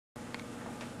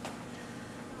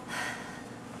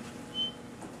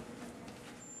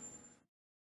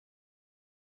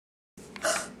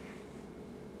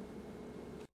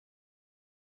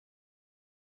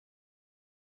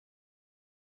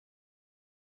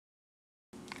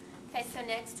Okay, so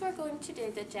next we're going to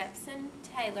do the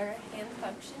Jebsen-Taylor hand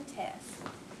function test.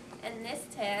 And this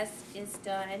test is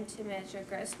done to measure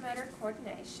gross motor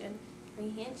coordination,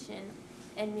 prehension,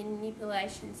 and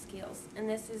manipulation skills. And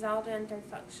this is all done through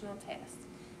functional tests,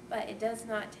 but it does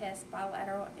not test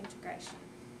bilateral integration.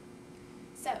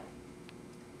 So,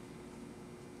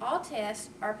 all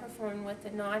tests are performed with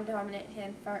the non-dominant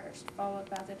hand first, followed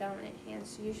by the dominant hand.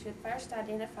 So you should first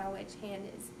identify which hand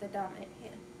is the dominant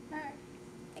hand. All right.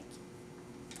 Thank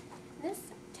you. This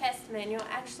test manual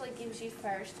actually gives you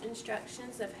first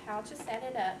instructions of how to set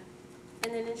it up,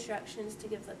 and then instructions to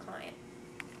give the client.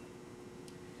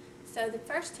 So the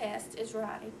first test is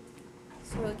writing.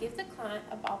 So we'll give the client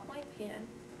a ballpoint pen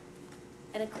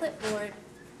and a clipboard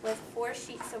with 4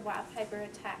 sheets of white paper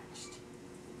attached.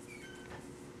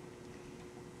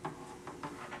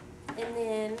 And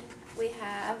then we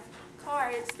have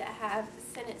cards that have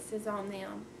sentences on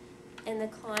them, and the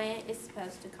client is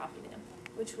supposed to copy them,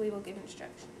 which we will give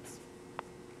instructions.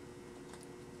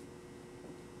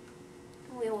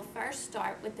 We will first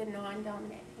start with the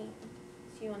non-dominant hand.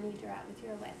 So you will need to write with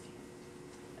your left hand.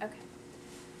 Okay.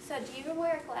 So do you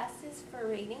wear glasses for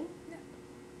reading?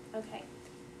 No. Okay.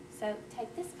 So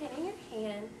take this pen in your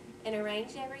hand and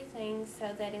arrange everything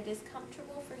so that it is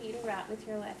comfortable for you to write with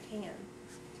your left hand.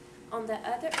 On the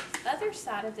other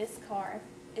side of this card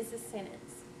is a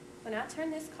sentence. When I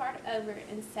turn this card over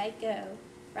and say go,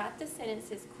 write the sentence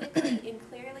as quickly and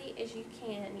clearly as you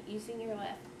can using your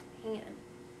left hand.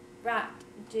 Write,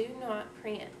 do not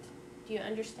print. Do you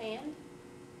understand?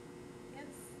 Yes.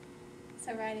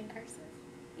 So write in cursive.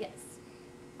 Yes.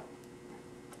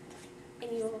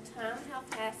 And you will time how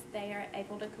fast they are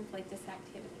able to complete this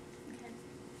activity.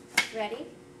 Okay. Ready?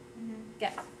 Mm-hmm. Go.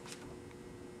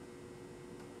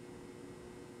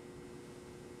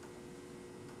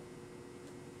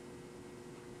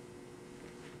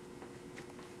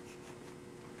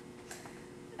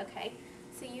 Okay,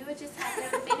 so you would just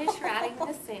have them finish writing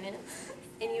the sentence,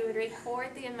 and you would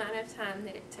record the amount of time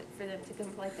that it took for them to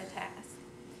complete the task.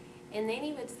 And then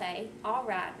you would say, all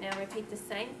right, now repeat the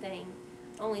same thing,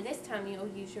 only this time you will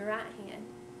use your right hand,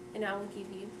 and I will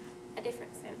give you a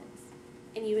different sentence.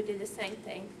 And you would do the same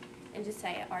thing, and just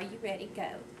say, are you ready, go.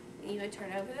 And you would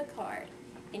turn over the card,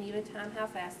 and you would time how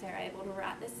fast they're able to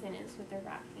write the sentence with their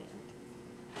right hand.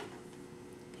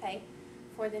 Okay,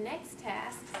 for the next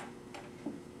task,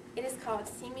 it is called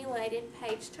simulated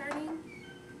page turning,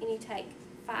 and you take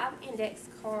 5 index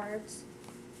cards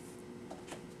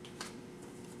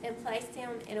and place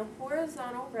them in a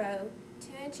horizontal row 2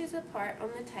 inches apart on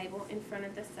the table in front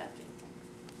of the subject.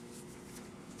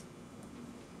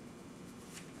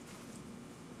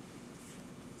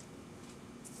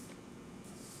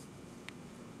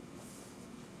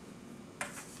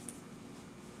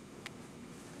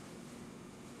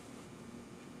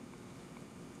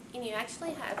 And you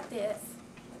actually have this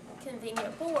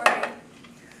convenient board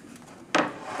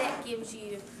that gives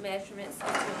you measurements of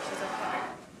 2 inches apart.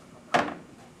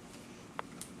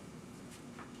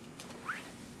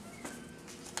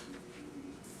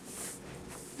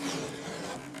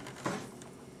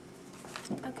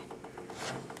 Okay.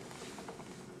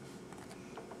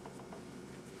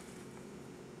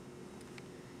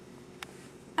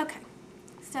 Okay,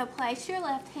 so place your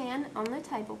left hand on the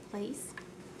table, please.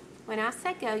 When I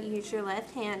say go, use your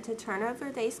left hand to turn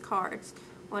over these cards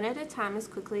one at a time as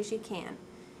quickly as you can,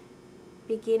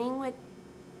 beginning with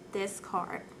this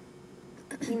card.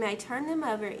 You may turn them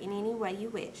over in any way you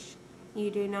wish.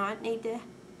 You do not need to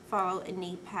follow a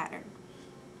neat pattern.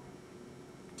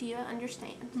 Do you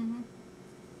understand? Mm-hmm.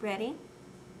 Ready?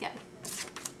 Go.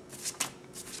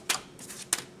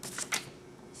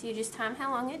 So you just time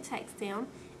how long it takes them,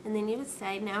 and then you would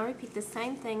say, now repeat the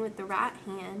same thing with the right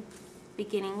hand,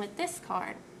 beginning with this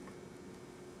card.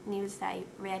 And you would say,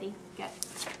 ready, go.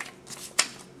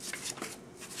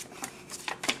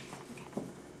 Okay,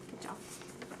 good job.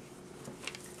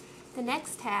 The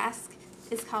next task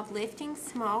is called lifting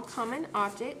small common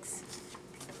objects.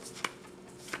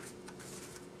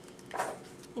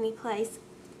 And you place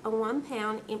a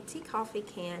 1-pound empty coffee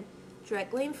can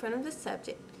directly in front of the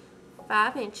subject,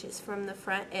 5 inches from the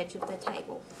front edge of the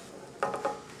table.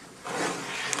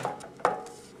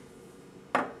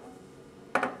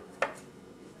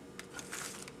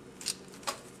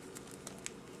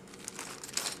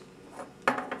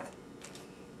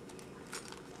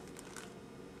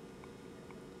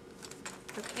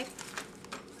 Okay.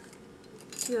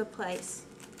 You will place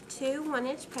 2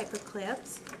 1-inch paper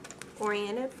clips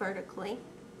oriented vertically,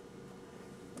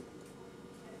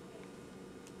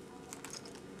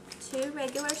 2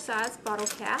 regular sized bottle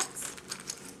caps,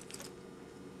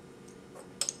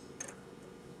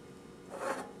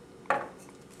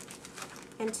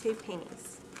 and 2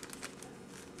 pennies.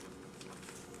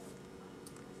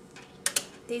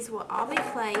 These will all be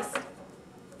placed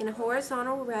in a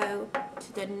horizontal row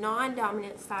to the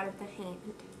non-dominant side of the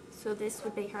hand. So this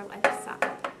would be her left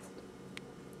side.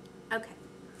 Okay.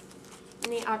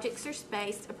 And the objects are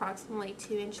spaced approximately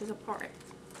 2 inches apart.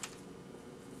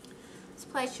 So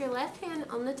place your left hand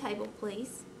on the table,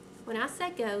 please. When I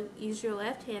say go, use your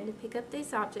left hand to pick up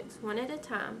these objects one at a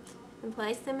time and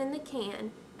place them in the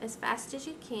can as fast as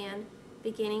you can,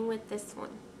 beginning with this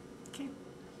one. Okay.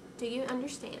 Do you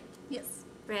understand? Yes.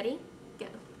 Ready? Go.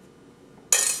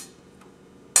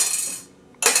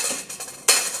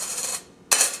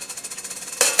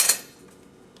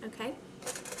 Okay.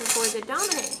 And for the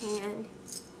dominant hand,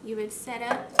 you would set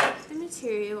up the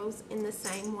materials in the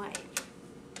same way,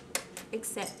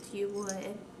 except you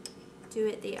would do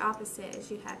it the opposite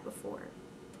as you had before.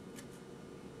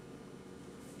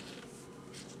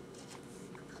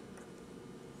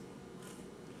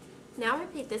 Now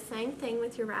repeat the same thing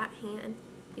with your right hand,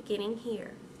 beginning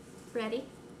here. Ready?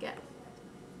 Go.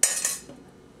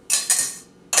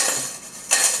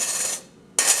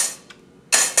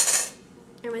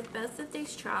 And with both of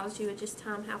these trials, you would just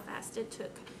time how fast it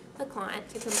took the client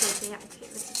to complete the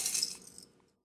activity.